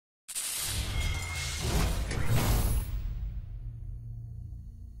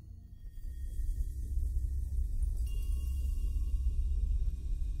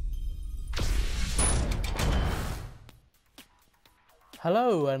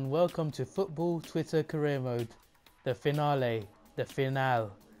Hello and welcome to Football Twitter Career Mode, the finale, the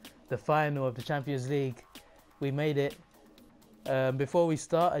final of the Champions League. We made it. Before we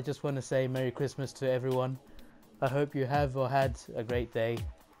start, I just want to say Merry Christmas to everyone. I hope you have or had a great day,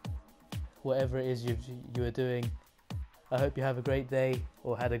 whatever it is you are doing. I hope you have a great day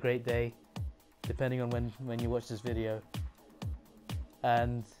or had a great day, depending on when you watch this video.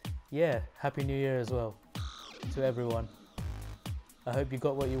 And yeah, Happy New Year as well to everyone. I hope you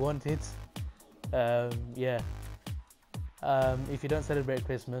got what you wanted. If you don't celebrate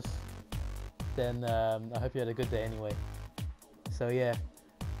Christmas, then I hope you had a good day anyway. So yeah,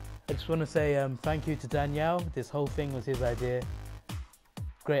 I just want to say thank you to Daniel. This whole thing was his idea.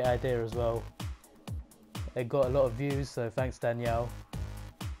 Great idea as well. It got a lot of views, so thanks Daniel.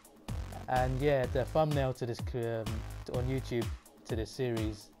 And yeah, the thumbnail to this on YouTube to this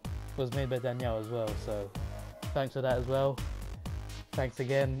series was made by Daniel as well, so thanks for that as well. Thanks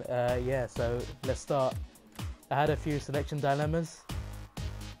again. Yeah, so let's start. I had a few selection dilemmas.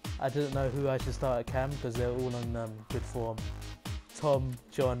 I didn't know who I should start at cam because they're all on good form. Tom,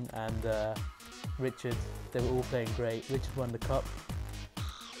 John and Richard, they were all playing great. Richard won the cup.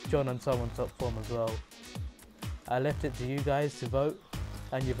 John and Tom on top form as well. I left it to you guys to vote,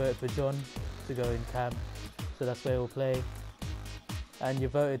 and you voted for John to go in cam, so that's where we'll play. And you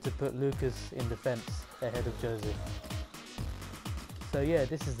voted to put Lucas in defence ahead of Joseph. So yeah,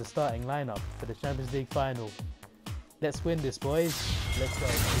 this is the starting lineup for the Champions League final. Let's win this, boys. Let's go.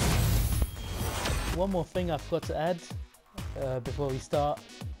 One more thing I forgot to add before we start.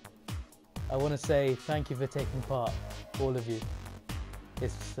 I want to say thank you for taking part, all of you.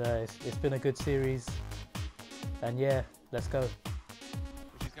 It's been a good series, and yeah, let's go.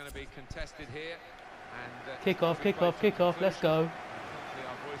 Which is going to be contested here. And kick off, let's go.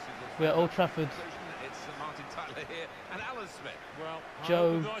 We're at Old Trafford. It's Martin Tyler here and Alan Smith. Well,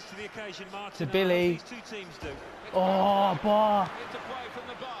 Joe to the occasion, Martin, to Billy. These two teams do. Oh, bar. From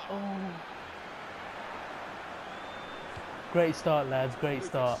the bar. Oh. Great start, lads. Great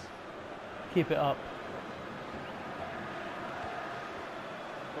start. Keep it up.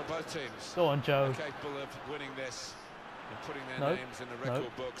 Well, both teams Go on, Joe. are capable of winning this and putting their names in the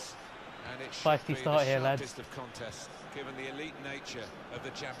record books. And it should Feisty be start the here, lads. sharpest of contests, given the elite nature of the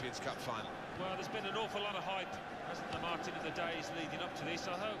Champions Cup final. Well, there's been an awful lot of hype, hasn't there, Martin, in the days leading up to this.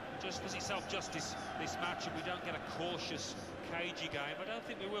 I hope just does itself justice this match and we don't get a cautious, cagey game. I don't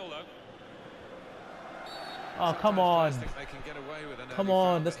think we will, though. Oh, come on. Come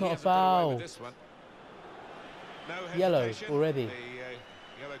on, that's not a foul. Yellow already.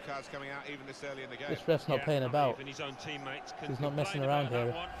 Yellow cards coming out even this early in the game. This ref's not playing about. Even his own teammates He's not messing around here.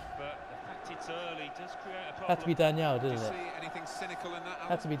 One, but the fact it's early does create a problem. Had to be Daniel, didn't it? Anything cynical in that?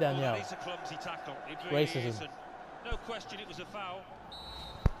 Had to be Daniel. It's a clumsy tackle. It really Racism. is, and no question it was a foul.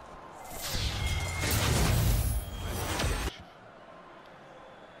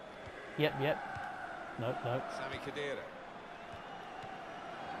 Yep. No. Sami Khedira.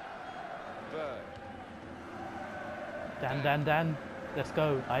 Bird. Dan. Let's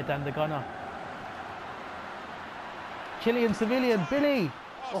go. I Dan the gunner. Chilean civilian, Billy.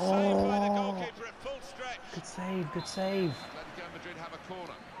 Oh. Good save. Atletico Madrid have a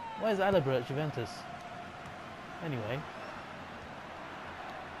corner. Where's Alaba at Juventus? Anyway.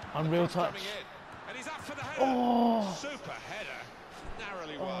 Unreal touch. And he's up for the header. Oh. Super header.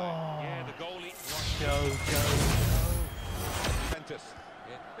 Narrowly Oh. wide. Yeah, the goalie. Joe. Juventus.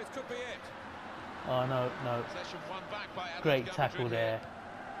 This could be it. Oh no. Possession won back by Atletico Great tackle Madrid there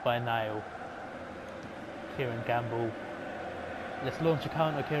by Niall. Kieran Gamble. Let's launch a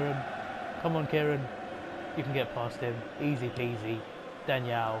counter, Kieran. Come on, Kieran. You can get past him. Easy peasy.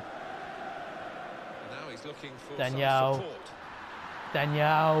 Daniel. And now he's looking for Daniel. some support.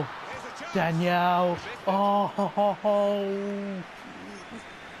 Daniel. Here's a chance. Daniel. Oh.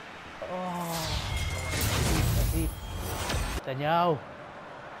 Daniel.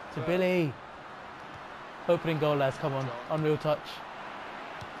 To Billy. Opening goal, lads. Come on. Unreal touch.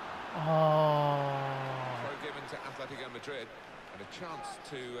 Oh. Throw given to Atletico Madrid and a chance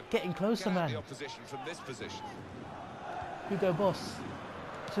to Getting closer, get out man. the opposition from this position. Hugo Boss.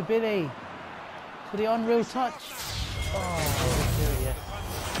 To Billy. To the unreal touch. Oh, yes.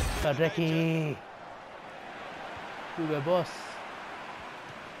 Fadrecki. Hugo Boss.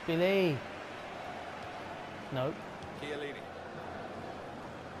 Billy. No. Chiellini.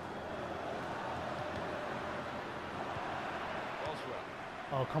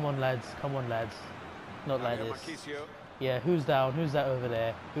 Oh, come on, lads. Not like this. Marquisio. Yeah, who's down? Who's that over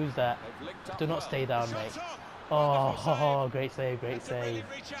there? Who's that? They've linked up Do not well. stay down, Shot mate. on. Oh, great save. Had to really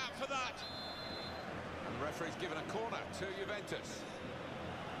reach out for that. And the referee's given a corner to Juventus.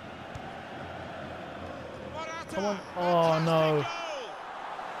 Come on. Oh no.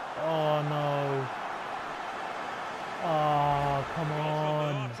 Oh no. Oh, come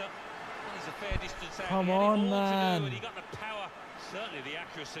on. Come on, man. Certainly the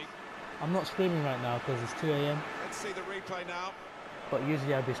accuracy. I'm not screaming right now because it's 2 AM. Let's see the replay now. But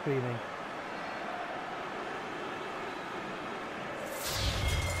usually I'd be screaming.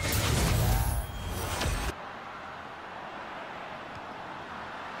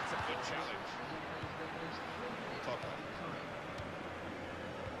 It's a good challenge.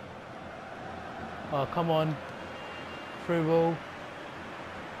 Oh, come on. Through ball.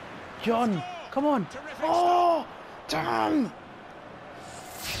 John, come on. Oh, damn.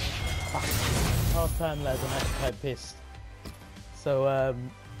 Half time, lads. I'm actually quite pissed. So,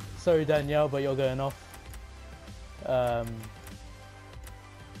 sorry, Danielle, but you're going off.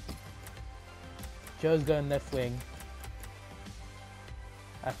 Joe's going left wing.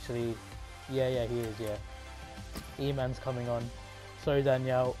 Actually, yeah, he is, yeah. E-Man's coming on. Sorry,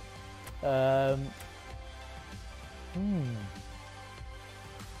 Danielle.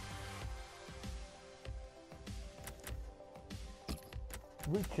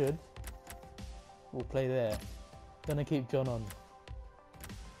 Richard will play there. Gonna keep John on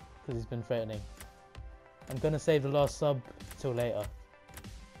because he's been threatening. I'm gonna save the last sub till later.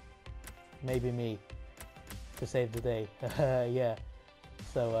 Maybe me to save the day. Yeah.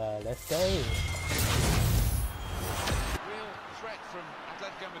 So let's go. Real threat from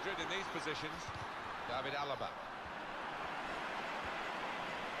Atletico Madrid in these positions. David Alaba.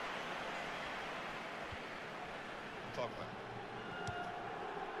 Pogba.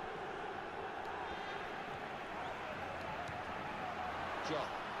 John.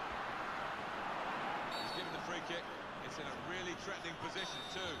 He's given the free kick. It's in a really threatening position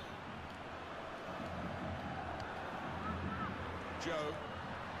too. Joe.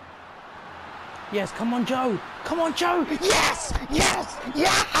 Yes, come on, Joe! Come on, Joe! Yes! Yes!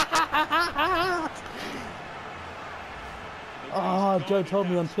 Yes! Oh, Joe told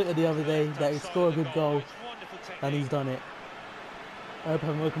me on Twitter the other day that he'd score a good goal, and he's done it. I hope I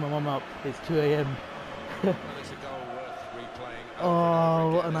haven't woken my mum up. It's 2 AM. Well, it's a goal worth replaying.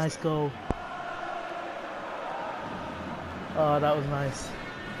 Oh, what a nice goal. Oh, that was nice.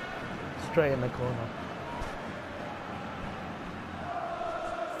 Straight in the corner.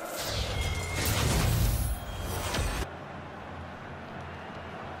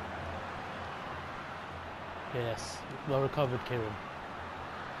 Yes, well recovered, Kieran.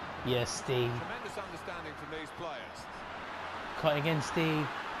 Yes, Steve. Tremendous understanding from these players. Cut again, Steve.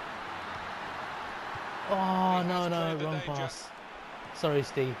 Oh, no, wrong pass. Sorry,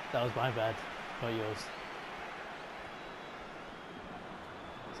 Steve, that was my bad, not yours.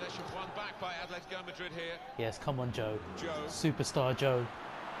 Possession won back by Atletico Madrid here. Yes, come on, Joe. Joe. Superstar Joe.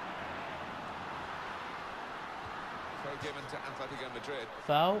 Throw given to Atletico Madrid.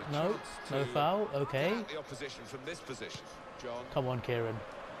 Foul? No, no foul. Okay. The opposition from this position. John. Come on, Kieran.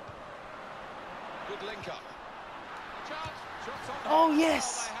 Good link up. Chance. Shots on. Oh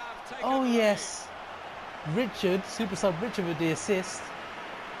yes. Oh yes. Richard, super sub Richard with the assist,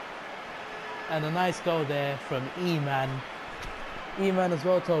 and a nice goal there from E-Man. E-Man as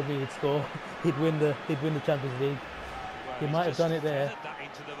well told me he'd score. He'd win the Champions League. He might have done it there.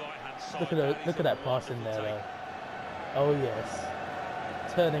 Look at that pass in there though. Oh yes.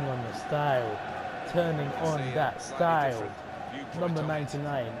 Turning on the style. Turning on that style. Number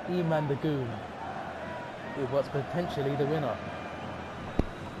 99, E-Man the Goon. With what's potentially the winner.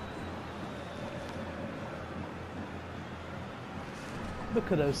 Look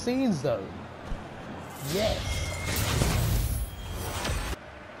at those scenes though. Yes.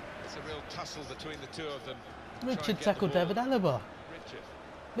 It's a real tussle between the two of them. Richard tackled David Alaba.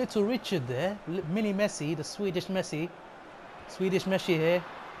 Little Richard there. Mini Messi, the Swedish Messi. Swedish Messi here.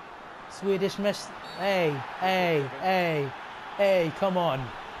 Swedish Messi. Hey, come on.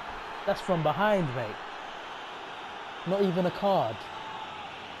 That's from behind, mate. Not even a card.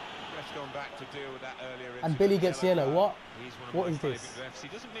 Ref's gone back to deal with that earlier. And Billy gets yellow. What? What is this?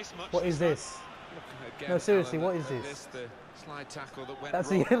 What is this? No, seriously, what is this? That's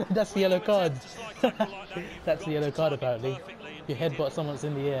the yellow card. That's the yellow card apparently. If you headbutt someone's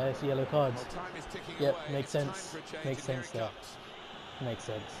in the air, it's a yellow card. Yep, makes sense. Makes sense there. Makes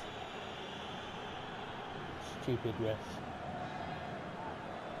sense. Stupid ref.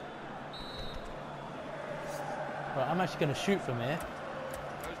 Right, I'm actually going to shoot from here.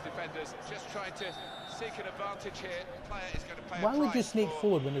 Those defenders just trying to seek an advantage here. The player is going to pay Why would you sneak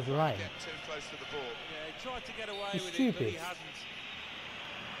forward when there's a line? Get too close to the ball. Yeah, he tried to get away It's with stupid. it,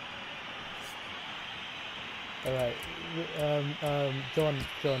 but he hasn't. Alright, John,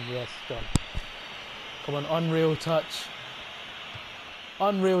 yes, John. Come on, unreal touch.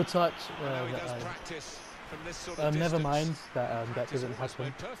 Unreal touch. Never mind that that didn't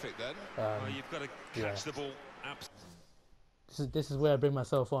happen. You've got to catch the ball. This is where I bring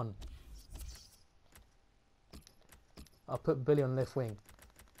myself on. I'll put Billy on left wing.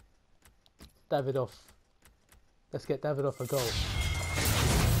 Davidoff. Let's get Davidoff a goal.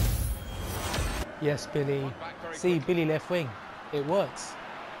 Yes, Billy. See, Billy left wing. It works.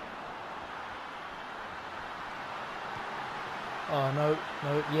 Oh, no,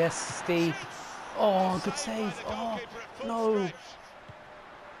 no. Yes, Steve. Oh, good save. Oh, no.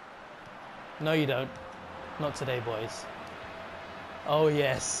 No, you don't. Not today, boys. Oh,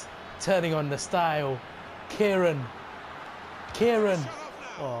 yes. Turning on the style. Kieran. Kieran.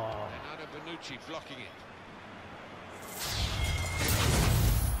 Oh. Blocking it.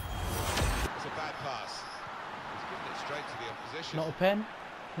 It's a bad pass. He's given it straight to the opposition. Not a pen.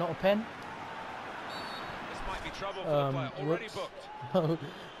 Not a pen. This might be trouble for the player. Already booked.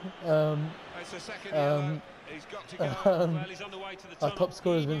 It's a second yellow. He's got to go. Well, he's on the way to the tunnel. Our top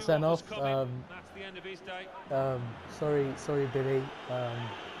scorer has been sent off. That's the end of his day. Sorry, Billy.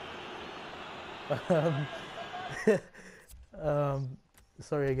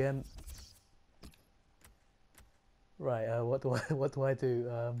 Sorry again. Right. What do I do?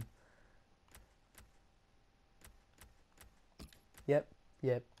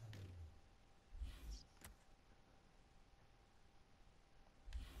 Yep.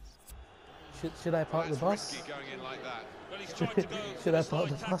 Should I park the bus? Should I park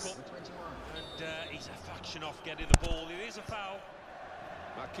the bus? And he's a fraction off getting the ball. It is a foul.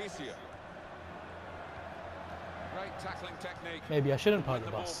 Marquisio. Great tackling technique. Maybe I shouldn't park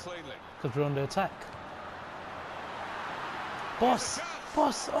the bus because we're under attack. Boss!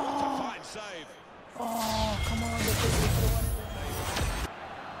 Boss! Oh! Oh, come on.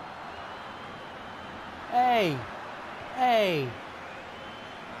 Hey! Hey!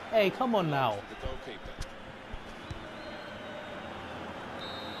 Hey, come on now.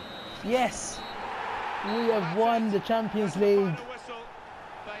 Yes! We have won the Champions League.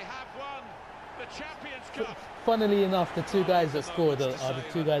 They have won the Champions Cup. Funnily enough, the two guys that scored are the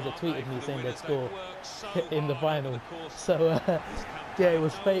two guys that tweeted me saying they'd score in the final. So, yeah, it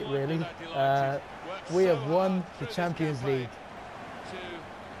was fate, really. We have won the Champions League.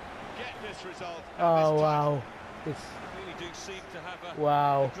 Oh, wow. It's Do seem to have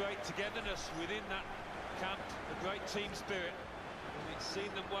wow. a great togetherness within that camp, a great team spirit, and it's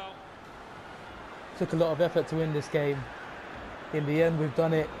seen them well. Took a lot of effort to win this game. In the end, we've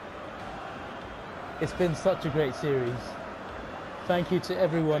done it. It's been such a great series. Thank you to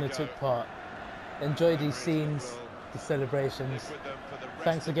everyone who took part. Enjoy these scenes, the celebrations.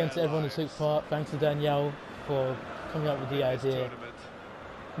 Thanks again to everyone who took part. Thanks to Danielle for coming up with the idea.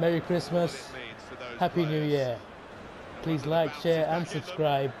 Merry Christmas. Happy New Year. Please like, share and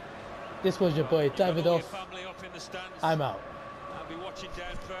subscribe. This was your boy Davidoff. I'm out.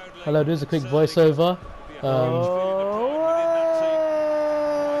 Hello, there's a quick voiceover.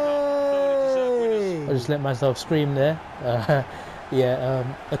 I just let myself scream there. A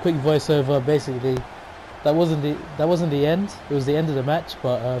quick voiceover. Basically, that wasn't the end. It was the end of the match,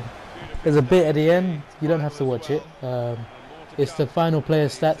 but there's a bit at the end. You don't have to watch it. It's the final player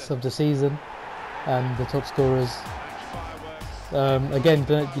stats of the season and the top scorers. Again,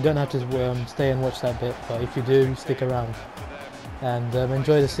 you don't have to stay and watch that bit, but if you do, stick around and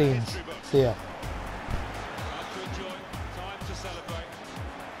enjoy the scenes. See ya.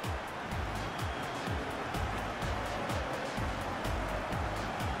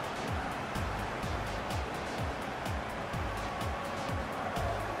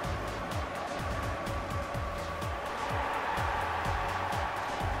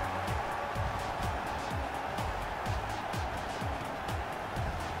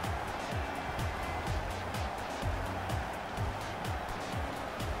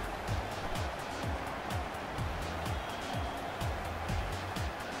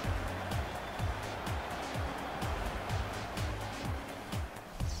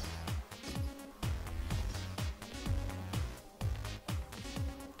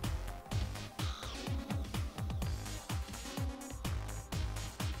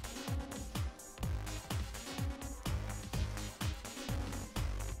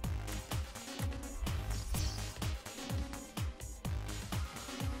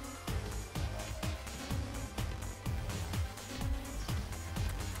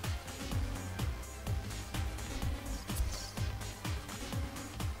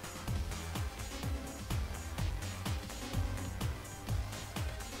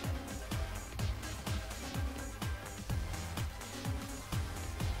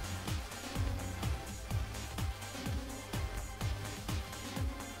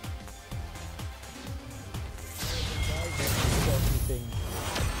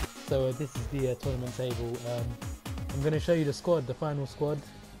 So this is the tournament table. I'm going to show you the squad, the final squad,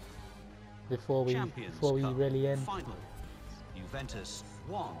 before we really end. Final. Juventus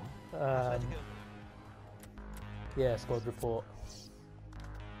 1. Yeah, squad report.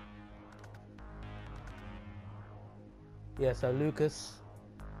 Yeah, so Lucas,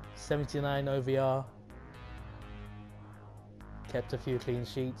 79 OVR, kept a few clean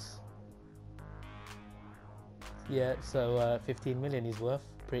sheets. Yeah, so 15 million he's worth,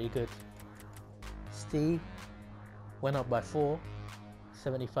 pretty good. Steve went up by 4,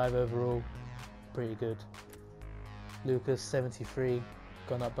 75 overall, pretty good. Lucas 73,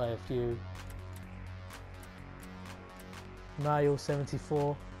 gone up by a few. Niall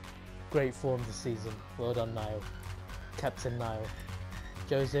 74, great form this season, well done Niall. Captain Niall.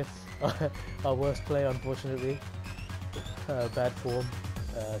 Joseph, our worst player unfortunately, bad form,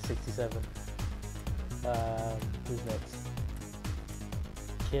 67. Who's next?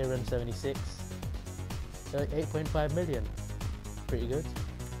 Kieran 76, 8.5 million, pretty good.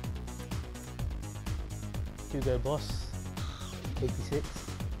 Hugo Boss 86.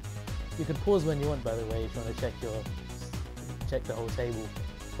 You can pause when you want, by the way, if you want to check the whole table.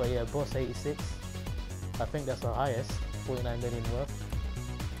 But yeah, Boss 86, I think that's our highest, 49 million worth.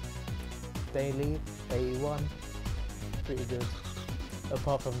 Bailey 81, pretty good,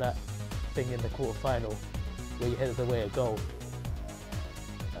 apart from that thing in the quarter-final where you headed away a goal.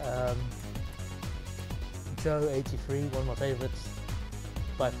 Joe 83, one of my favourites,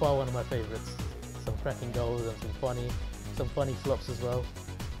 by far one of my favourites. Some cracking goals and some funny flops as well.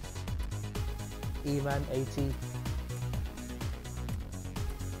 E-Man 80,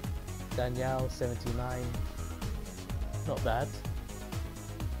 Danielle 79, not bad.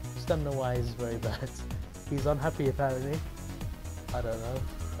 Just don't know why he's very bad. He's unhappy apparently, I don't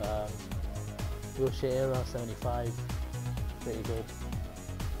know. Wilshire Era 75, pretty good.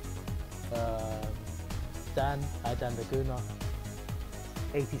 Dan Laguna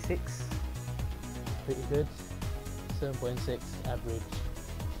 86, pretty good. 7.6 average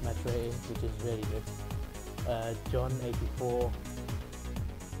match rating, which is really good. John 84,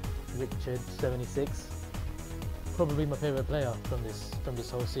 Richard 76, probably my favourite player from this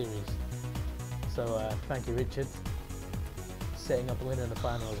whole series. So thank you Richard, setting up a winner in the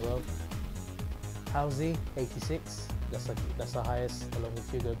final as well. Housey 86, that's the highest along with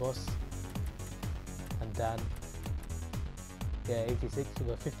Hugo Boss. And Dan, yeah, 86, we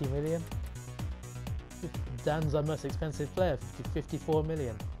got 50 million. Dan's our most expensive player, 54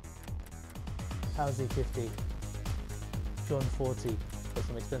 million. Housey 50, John 40, got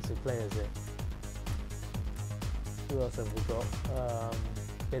some expensive players here. Who else have we got?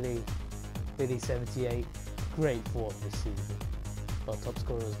 Billy 78, great form this season. Our top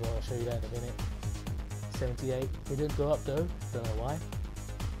scorer as well, I'll show you that in a minute. 78, he didn't go up though, don't know why.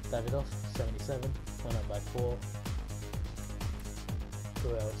 Davidoff 77, went up by 4.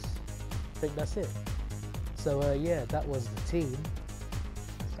 Who else? I think that's it. So yeah, that was the team.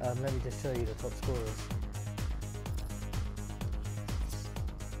 Let me just show you the top scorers.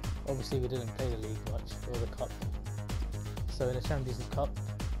 Obviously we didn't play the league much, or the cup. So in the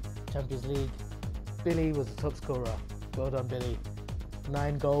Champions League, Billy was the top scorer. Well done Billy.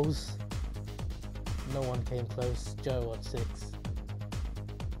 9 goals. No one came close. Joe on 6.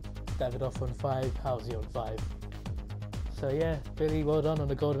 Davidoff on 5. Housey on 5. So yeah, Billy, well done on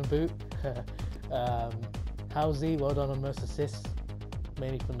the golden boot. Housey, well done on most assists,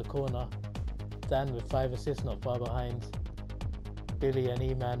 mainly from the corner. Dan with 5 assists, not far behind. Billy and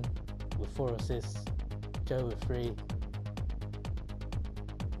E-Man with 4 assists. Joe with 3.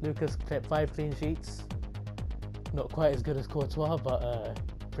 Lucas kept 5 clean sheets. Not quite as good as Courtois, but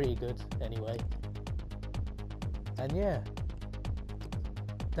pretty good anyway. And yeah,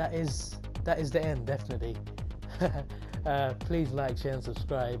 that is the end, definitely. Please like, share and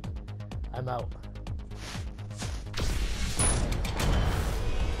subscribe. I'm out.